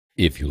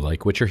If you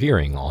like what you're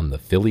hearing on the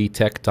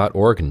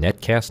PhillyTech.org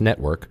Netcast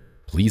network,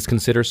 please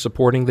consider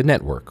supporting the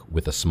network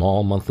with a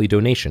small monthly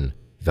donation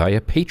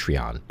via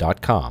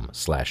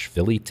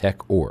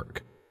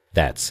patreon.com/PhillyTech.org.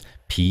 That's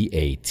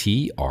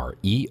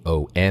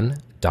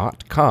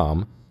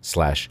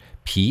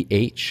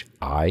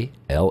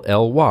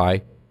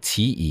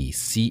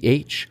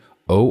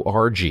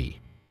patreon.com/PhillyTechorg.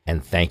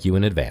 And thank you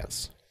in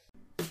advance.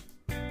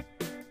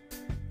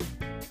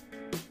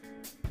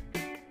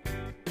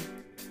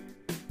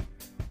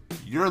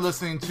 You're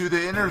listening to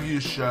The Interview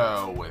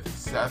Show with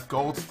Seth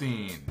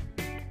Goldstein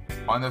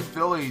on the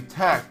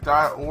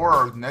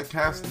PhillyTech.org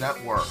Netcast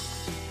Network.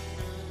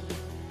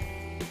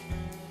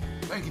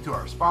 Thank you to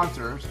our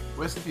sponsors,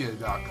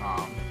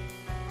 Wistia.com,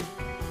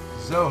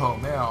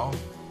 Zoho Mail,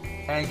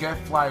 and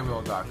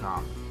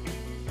GetFlywheel.com.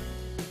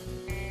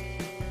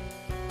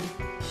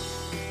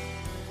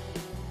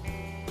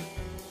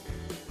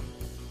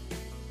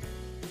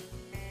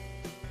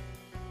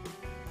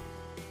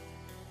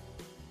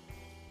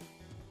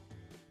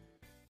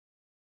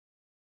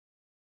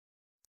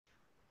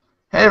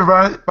 Hey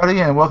everybody,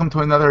 and welcome to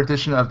another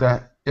edition of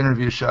The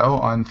Interview Show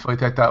on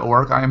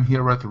PhillyTech.org. I am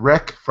here with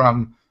Rick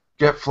from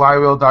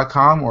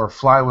GetFlywheel.com, or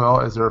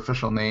Flywheel is their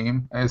official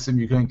name. I assume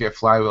you couldn't get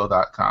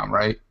Flywheel.com,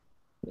 right?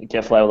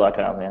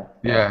 GetFlywheel.com, yeah.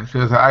 Yeah,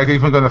 because I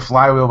even go to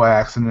Flywheel by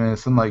accident, and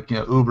it's some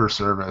Uber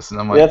service, and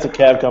I'm like, yeah, it's a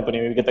cab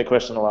company. We get that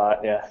question a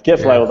lot. Yeah,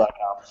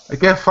 GetFlywheel.com.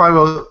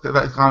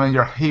 GetFlywheel.com, and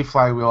you're Hey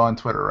Flywheel on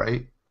Twitter,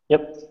 right?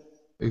 Yep.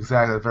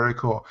 Exactly. Very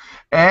cool.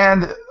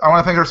 And I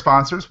want to thank our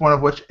sponsors, one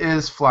of which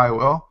is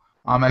Flywheel.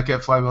 At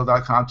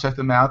GetFlywheel.com. Check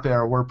them out. They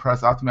are a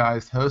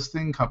Wordpress-optimized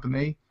hosting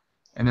company,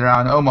 and they're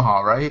out in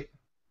Omaha, right?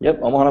 Yep,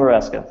 Omaha,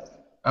 Nebraska.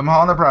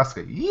 Omaha,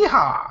 Nebraska.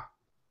 Yeehaw!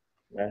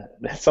 Yeah,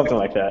 something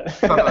like that.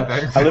 Something like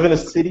that. I live in a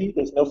city.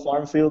 There's no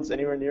farm fields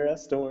anywhere near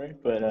us. Don't worry.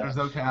 But there's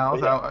no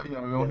cows.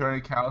 Yeah. We won't hear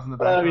any cows in the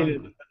background. I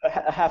mean,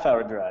 a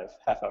half-hour drive.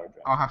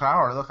 Oh, half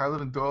hour. Look, I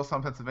live in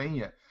Doylestown,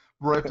 Pennsylvania.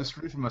 Right up the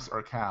street from us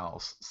are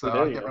cows, so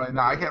I can't really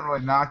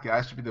knock it.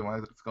 I should be the one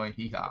that's going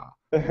hee-haw.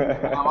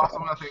 I also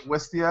want to thank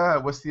Wistia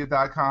at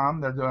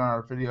Wistia.com. They're doing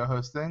our video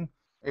hosting.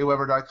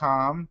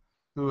 Aweber.com,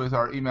 who is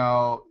our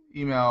email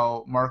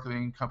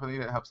marketing company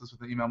that helps us with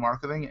the email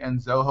marketing,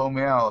 and Zoho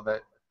Mail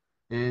that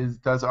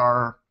does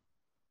our,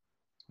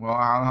 well,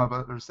 I don't know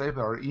how to say, but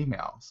our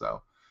email.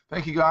 So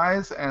thank you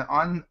guys, and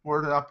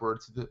onward and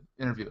upward to the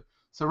interview.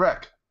 So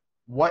Rick,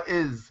 what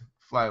is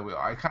Flywheel?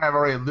 I kind of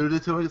already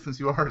alluded to it since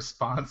you are a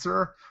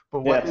sponsor,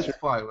 but what is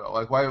Flywheel?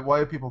 Like, why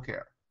do people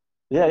care?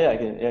 Yeah,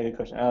 good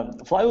question.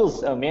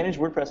 Flywheel's a managed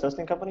WordPress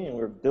hosting company, and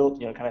we're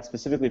built, kind of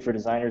specifically for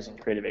designers and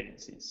creative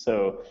agencies.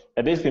 So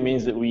that basically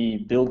means that we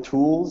build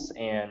tools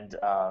and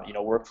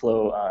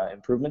workflow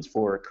improvements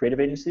for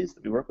creative agencies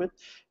that we work with.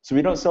 So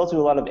we don't sell to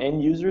a lot of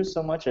end users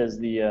so much as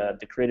the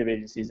creative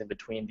agencies in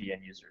between the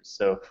end users.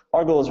 So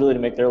our goal is really to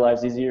make their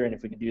lives easier, and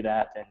if we can do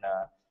that,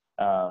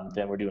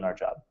 then we're doing our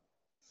job.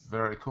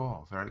 Very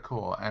cool.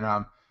 And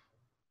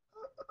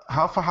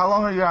how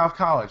long are you out of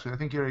college? I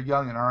think you're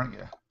young, aren't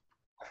you?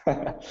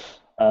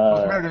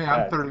 Compared to me,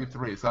 I'm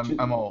 33, so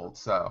I'm old.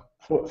 So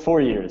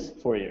 4 years.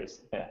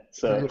 Yeah.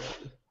 So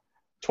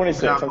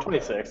 26. I'm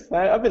 26.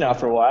 I've been out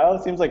for a while.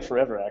 It seems like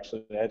forever,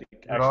 actually. I had to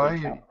actually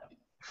count.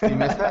 Do you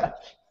miss it?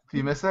 Do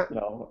you miss it?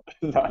 No,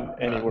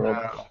 not in any world.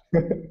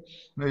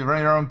 No, you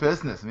run your own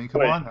business. I mean,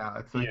 come on now.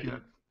 It's like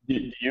do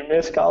you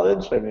miss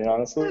college? I mean,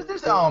 honestly.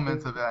 There's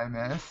elements of it I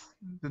miss.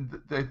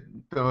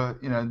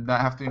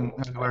 Not have to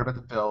worry about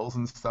the bills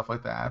and stuff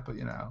like that. But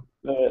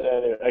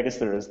I guess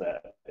there is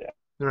that. Yeah.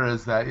 There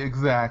is that,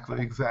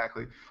 exactly.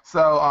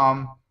 So,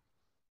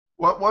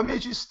 what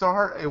made you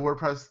start a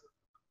WordPress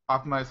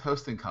optimized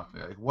hosting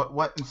company? Like,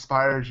 what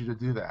inspired you to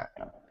do that?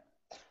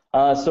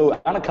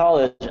 So out of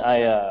college,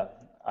 I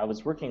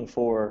was working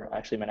for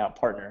actually my now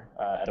partner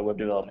at a web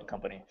development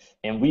company,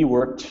 and we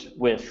worked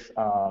with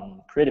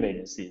creative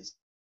agencies.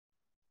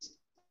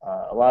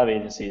 A lot of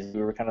agencies,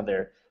 we were kind of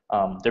their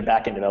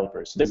back-end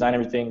developers. So they design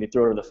everything, they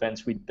throw it over the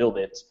fence, we'd build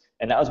it,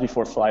 and that was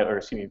before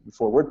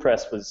before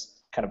WordPress was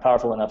kind of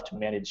powerful enough to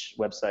manage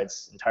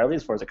websites entirely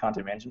as far as a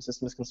content management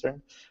system is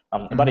concerned.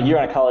 About a year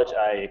out of college,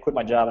 I quit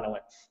my job and I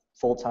went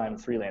full-time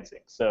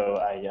freelancing. So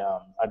I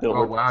built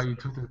WordPress. Oh wow, you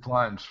took the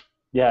plunge.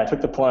 Yeah, I took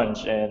the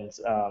plunge, and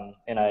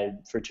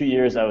for 2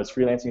 years I was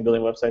freelancing,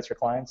 building websites for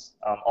clients,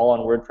 all on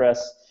WordPress,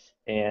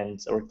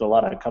 and I worked with a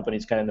lot of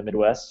companies kind of in the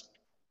Midwest.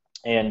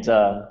 And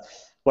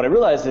what I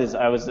realized is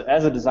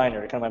as a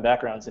designer, kind of my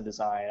background's in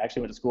design. I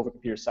actually went to school for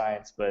computer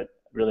science, but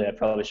really I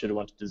probably should have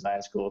went to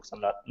design school because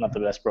I'm not the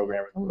best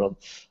programmer in the world.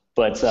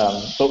 But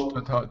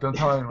don't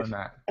tell anyone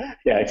that.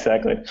 Yeah,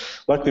 exactly.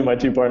 Luckily, my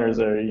two partners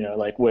are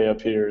like way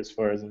up here as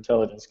far as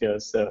intelligence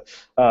goes. So,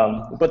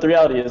 but the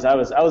reality is, I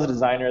was a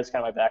designer. It's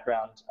kind of my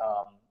background.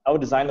 I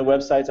would design the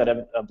websites. I'd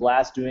have a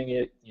blast doing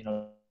it.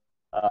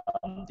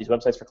 These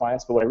websites for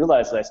clients. But what I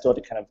realized is I still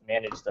had to kind of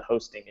manage the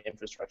hosting and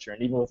infrastructure.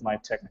 And even with my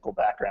technical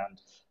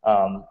background,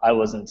 I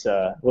wasn't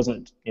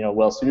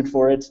well suited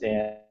for it.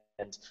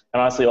 And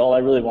honestly, all I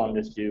really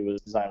wanted to do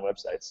was design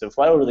websites. So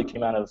Flywheel really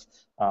came out of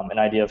an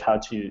idea of how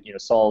to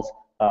solve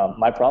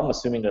my problem,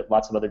 assuming that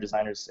lots of other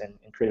designers and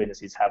creative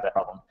agencies have that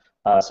problem.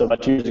 So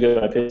about 2 years ago,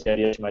 I pitched the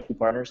idea to my 2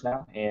 partners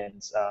now,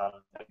 and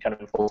I've kind of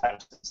been full-time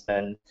since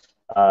then,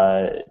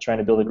 trying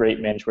to build a great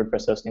managed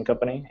WordPress hosting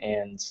company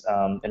and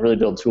really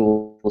build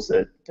tools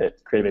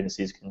that creative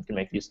agencies can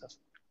make use of.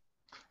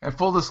 And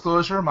full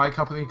disclosure, my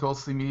company,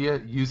 Goldstein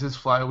Media, uses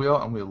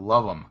Flywheel, and we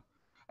love them.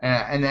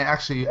 And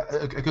actually,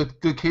 a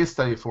good case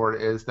study for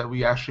it is that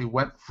we actually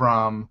went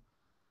from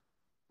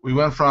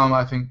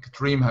I think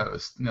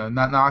DreamHost,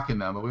 not knocking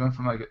them, but we went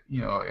from like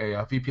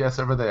a VPS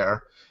over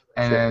there,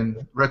 and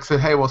then Rick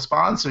said, "Hey, we'll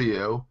sponsor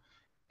you,"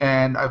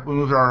 and we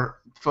moved our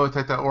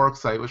PhillyTech.org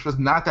site, which was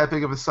not that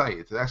big of a site.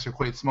 It's actually a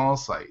quite small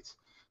site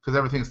because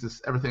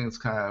everything's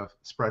kind of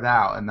spread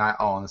out and not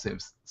all in the same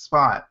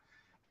spot.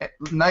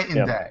 Night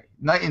and day.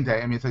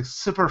 I mean, it's like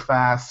super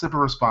fast, super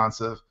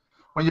responsive.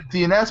 When your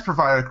DNS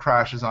provider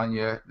crashes on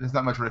you, there's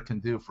not much Rick can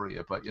do for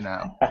you, but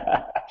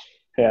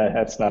Yeah,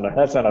 that's not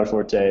our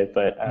forte,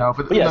 but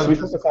yeah,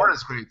 the support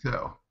is great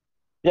too.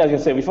 Yeah, I was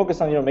gonna say we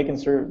focus on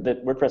making sure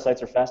that WordPress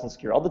sites are fast and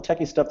secure. All the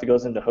techie stuff that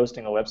goes into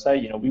hosting a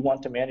website, we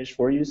want to manage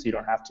for you, so you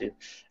don't have to.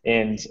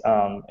 And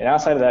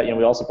outside of that,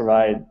 we also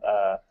provide,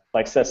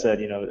 like Seth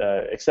said,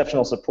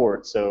 exceptional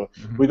support. So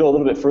we go a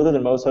little bit further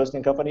than most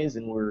hosting companies,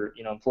 and we're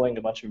employing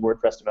a bunch of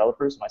WordPress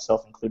developers,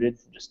 myself included,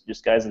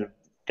 just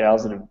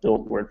gals that have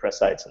built WordPress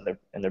sites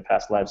in their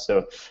past lives.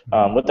 So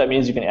what that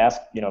means, you can ask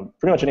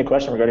pretty much any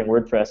question regarding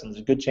WordPress, and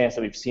there's a good chance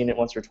that we've seen it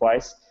once or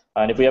twice.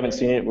 And if we haven't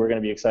seen it, we're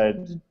going to be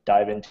excited to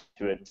dive into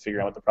it and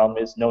figure out what the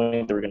problem is,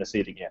 knowing that we're going to see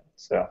it again.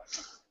 So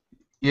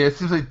yeah, it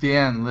seems like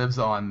Dan lives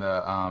on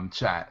the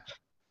chat.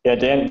 Yeah,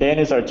 Dan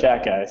is our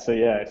chat guy. So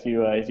yeah, if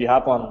you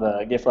hop on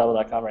the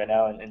getflywheel.com right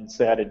now and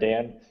say hi to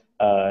Dan,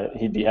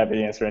 he'd be happy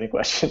to answer any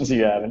questions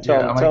you have. And tell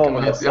him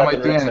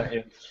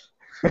Dan.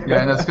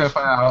 Yeah, and that's kind of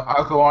funny.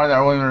 I'll go on there.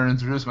 I won't even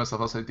introduce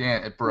myself. I'll say,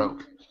 Dan, it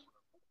broke.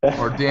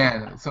 Or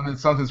Dan,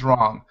 something's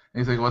wrong.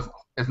 And he's like, well,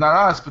 it's not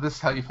us, but this is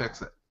how you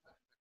fix it.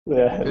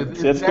 Yeah,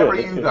 it's never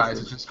you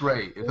guys, which is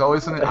great. It's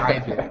always something I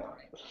do.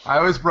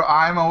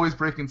 I'm always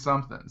breaking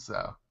something.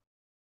 So.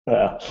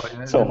 Yeah,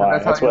 so am I.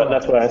 That's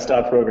why I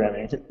stopped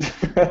programming.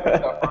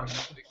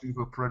 Things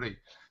look pretty.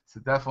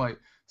 So definitely.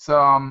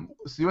 So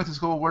you went to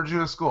school. Where did you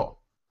go to school?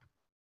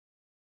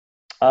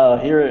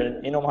 Here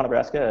in Omaha,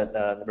 Nebraska,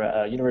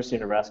 at University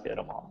of Nebraska at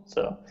Omaha.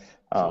 So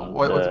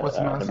what's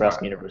the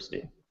Nebraska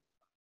University.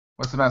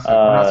 What's the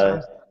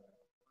mascot?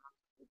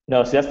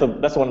 No, see, that's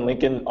the one in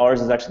Lincoln.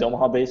 Ours is actually the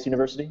Omaha-based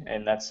university,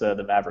 and that's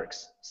the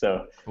Mavericks.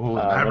 So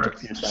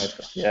Mavericks.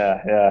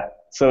 Yeah.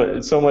 So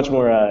it's so much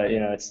more.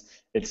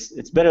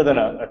 It's better than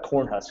a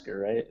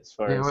Cornhusker, right? As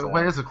far as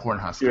what is a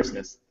Cornhusker?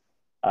 Seriousness,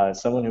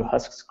 someone who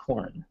husks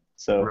corn.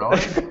 So really?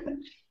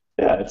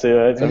 Yeah,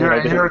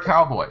 you're a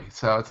cowboy,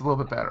 so it's a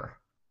little bit better.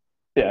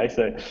 Yeah,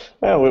 exactly.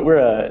 Well,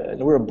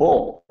 we're a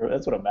bull.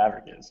 That's what a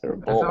maverick is. We're a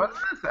bull.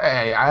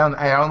 Hey, I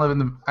don't live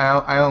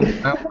down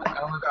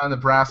in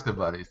Nebraska,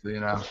 buddy. So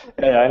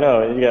Hey, I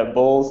know. You got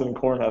bulls and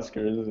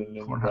Cornhuskers in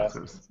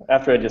Nebraska.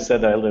 After I just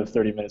said that I live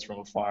 30 minutes from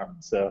a farm,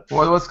 so.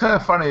 Well, what's kind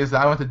of funny is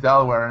that I went to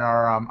Delaware and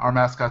our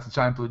mascot's a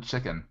giant blue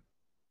chicken.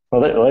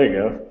 Well, there you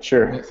go.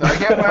 Sure. So I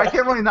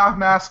can't really knock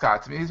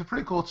mascots. I mean, he's a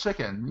pretty cool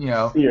chicken.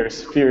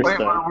 Fierce.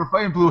 We're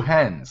playing blue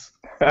hens.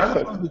 We're not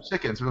playing blue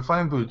chickens. We're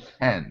playing blue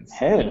hens.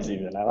 Hens,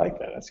 even. I like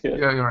that. That's good.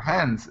 Yeah, your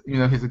hens.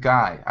 He's a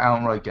guy. I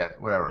don't really get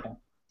it.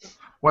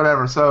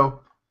 Whatever.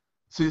 So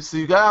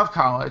you got out of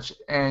college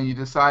and you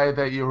decided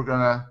that you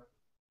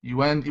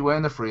went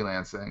into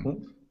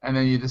freelancing, and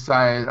then you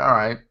decided, all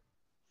right,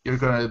 you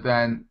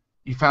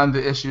found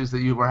the issues that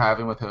you were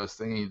having with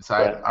hosting, and you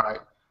decided, all right,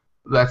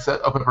 let's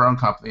open up our own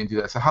company and do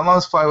that. So how long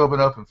has Flywheel been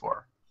open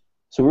for?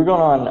 So we're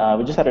going on.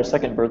 We just had our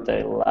second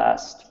birthday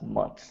last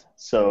month.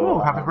 So.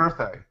 Happy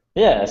birthday.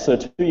 Yeah, so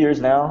 2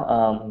 years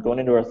now, going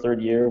into our third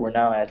year. We're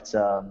now at,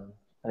 I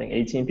think,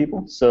 18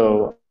 people,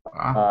 so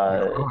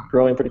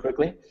growing pretty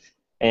quickly.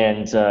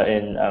 And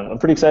I'm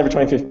pretty excited for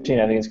 2015.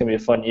 I think it's going to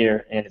be a fun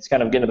year, and it's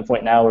kind of getting to the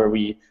point now where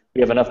we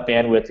have enough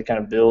bandwidth to kind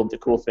of build the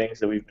cool things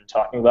that we've been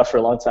talking about for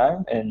a long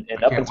time. And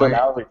up until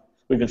now,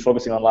 we've been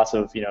focusing on lots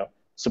of,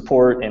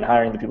 support and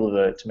hiring the people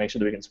to make sure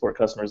that we can support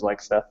customers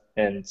like Seth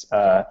and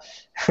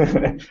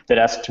that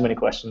ask too many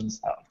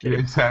questions. No, I'm kidding.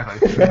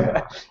 Exactly.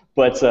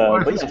 But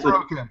it's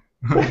broken.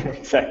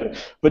 Exactly.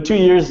 But 2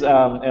 years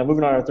and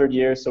moving on our third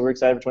year, so we're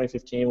excited for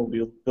 2015. We'll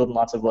be building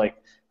lots of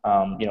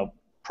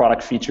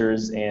product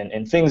features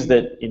and things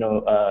that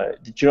that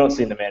you don't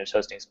see in the managed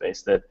hosting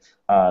space that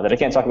I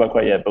can't talk about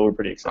quite yet, but we're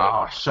pretty excited.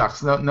 Oh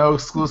shucks, no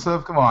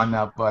exclusive. Come on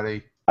now,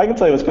 buddy. I can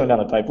tell you what's coming down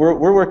the pipe.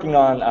 We're working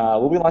on.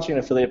 We'll be launching an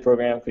affiliate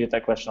program. We get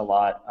that question a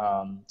lot,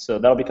 so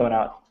that'll be coming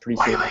out pretty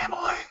soon.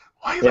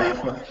 White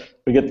labeling.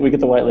 We get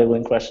the white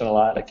labeling question a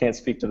lot. I can't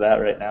speak to that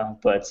right now,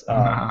 but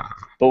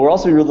we're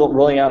also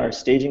rolling out our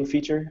staging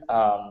feature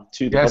to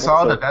the public. I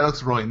saw that. That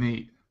looks really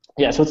neat.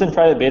 Yeah, so it's in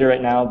private beta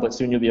right now, but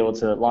soon you'll be able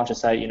to launch a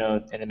site,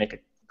 and then make a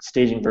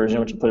staging version,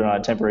 which you put it on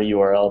a temporary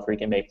URL where you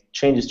can make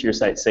changes to your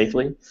site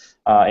safely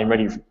and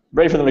ready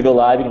for them to go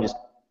live. You can just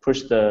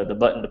push the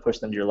button to push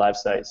them to your live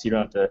site, so you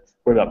don't have to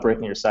worry about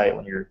breaking your site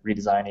when you're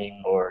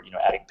redesigning or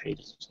adding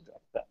pages or something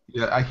like that.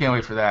 Yeah, I can't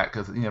wait for that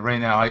because right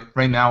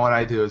now what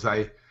I do is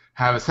I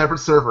have a separate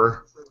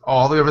server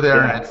all the way over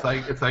there, and it's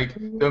like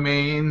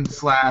domain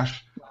 /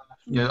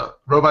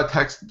 robot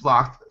text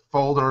blocked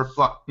folder,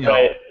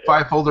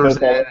 5 folders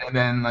in, and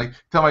then like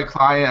tell my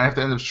client I have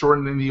to end up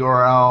shortening the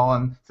URL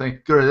and saying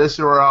go to this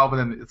URL, but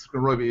then it's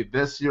going to really be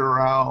this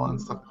URL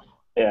and stuff.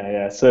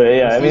 Yeah. So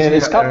I mean,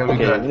 it's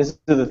complicated. These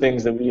are the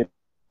things that we,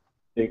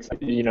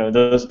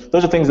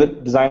 those are things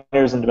that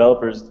designers and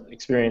developers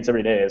experience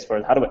every day. As far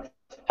as how do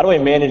I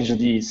manage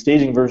the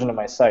staging version of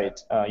my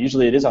site?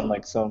 Usually it is on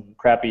like some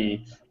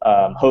crappy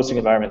hosting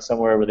environment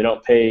somewhere where they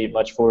don't pay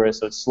much for it,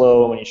 so it's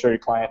slow. When you show your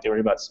client, they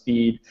worry about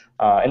speed,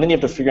 and then you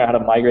have to figure out how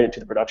to migrate it to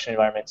the production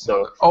environment.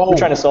 So we're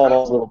trying to solve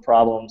all those little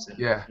problems and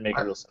make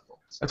it real simple.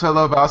 That's what I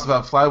love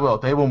about Flywheel.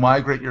 They will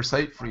migrate your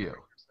site for you.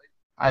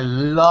 I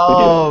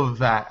love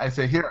that. I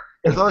say,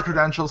 here's all the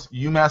credentials.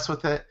 You mess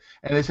with it,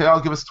 and they say, "Oh,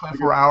 give us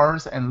 24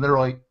 hours," and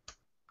literally,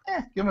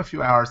 give them a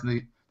few hours, and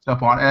they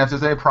jump on. And if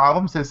there's any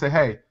problems, they say,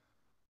 "Hey,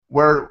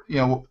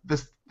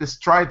 this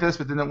tried this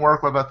but didn't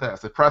work. What about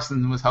this?" Like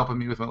Preston was helping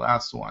me with my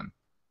last one.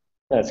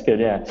 That's good.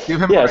 Yeah. Give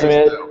him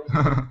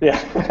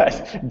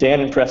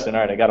Dan and Preston.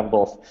 All right, I got them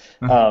both.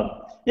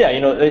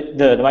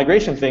 The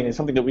migration thing is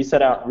something that we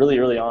set out really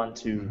early on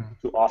to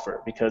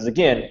offer, because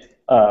again,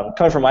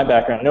 coming from my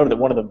background, I know that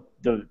one of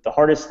the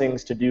hardest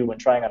things to do when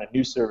trying on a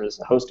new service,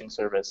 a hosting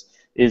service,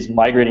 is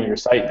migrating your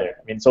site there.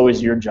 I mean, it's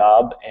always your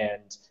job,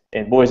 and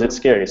boy, is it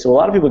scary. So a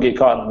lot of people get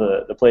caught in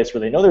the place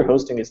where they know their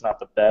hosting is not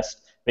the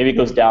best. Maybe it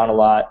goes down a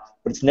lot,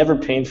 but it's never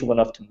painful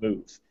enough to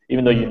move,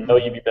 even though you know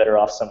you'd be better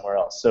off somewhere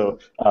else. So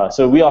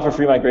we offer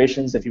free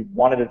migrations. If you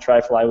wanted to try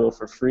Flywheel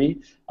for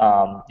free,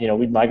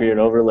 we'd migrate it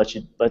over, let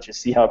you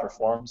see how it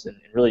performs, and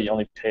really you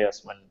only pay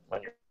us when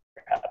you're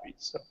happy.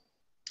 So.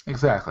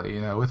 Exactly.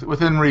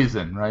 Within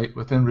reason, right?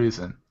 Within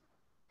reason.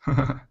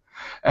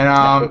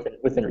 And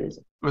within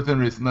reason. Within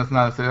reason. Let's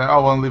not say, I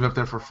want to leave it up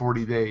there for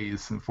 40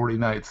 days and 40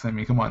 nights. I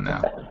mean, come on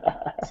now.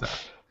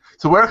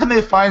 So where can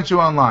they find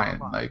you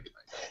online?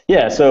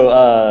 So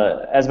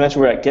as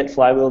mentioned, we're at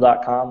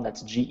getflywheel.com.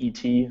 That's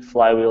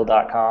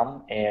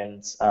getflywheel.com,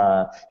 and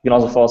you can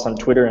also follow us on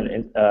Twitter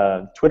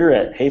Twitter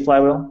at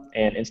HeyFlywheel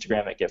and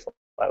Instagram at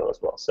getflywheel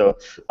as well. So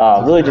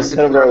really just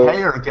head over to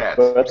our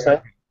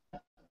website.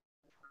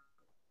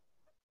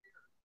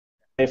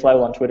 Hey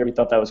Flywheel on Twitter. We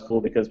thought that was cool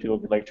because people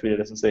could tweet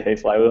at us and say Hey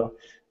Flywheel,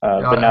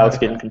 but now it's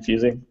getting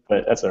confusing.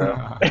 But that's all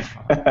right.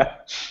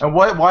 And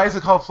why is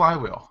it called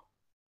Flywheel?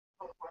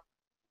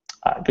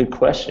 Good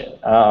question.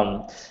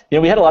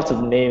 We had lots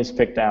of names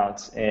picked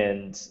out,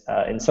 and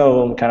some of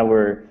them kind of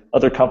were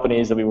other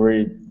companies that we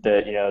worried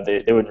that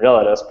they wouldn't yell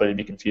at us, but it'd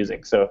be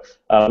confusing. So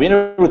we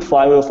ended up with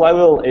Flywheel.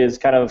 Flywheel is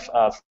kind of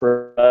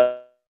for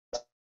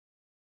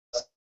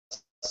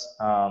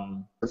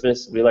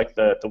surface. We like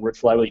the word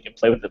flywheel. You can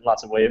play with it in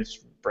lots of ways,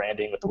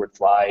 branding with the word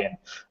fly, and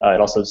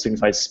it also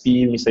signifies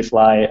speed when you say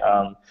fly.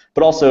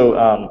 But also,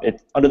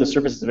 under the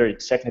surface, it's a very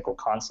technical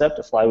concept.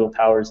 A flywheel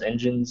powers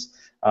engines,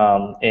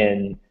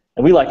 and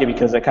we like it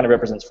because that kind of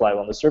represents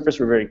Flywheel. On the surface,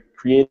 we're very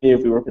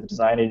creative. We work with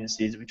design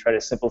agencies. We try to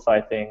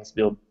simplify things,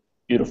 build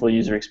beautiful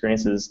user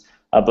experiences,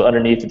 but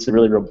underneath, it's a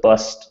really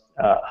robust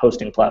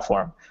hosting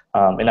platform,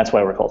 and that's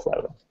why we're called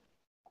Flywheel.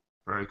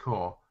 Very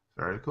cool.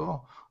 Very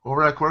cool. Well,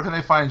 Rick, where can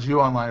they find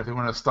you online if they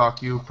want to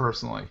stalk you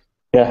personally?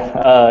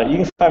 Yeah, you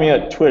can find me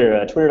at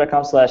Twitter,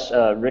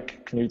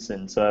 twitter.com/Rick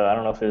Knudtson. So I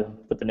don't know if I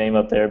put the name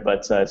up there,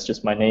 but it's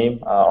just my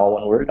name, all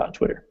one word, on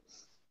Twitter.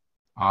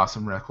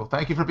 Awesome, Rick. Well,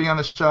 thank you for being on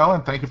the show,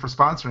 and thank you for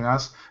sponsoring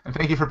us, and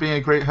thank you for being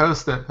a great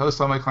host that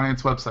hosts all my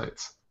clients'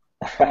 websites.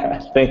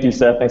 Thank you,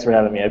 Seth. Thanks for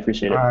having me. I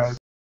appreciate it. All right.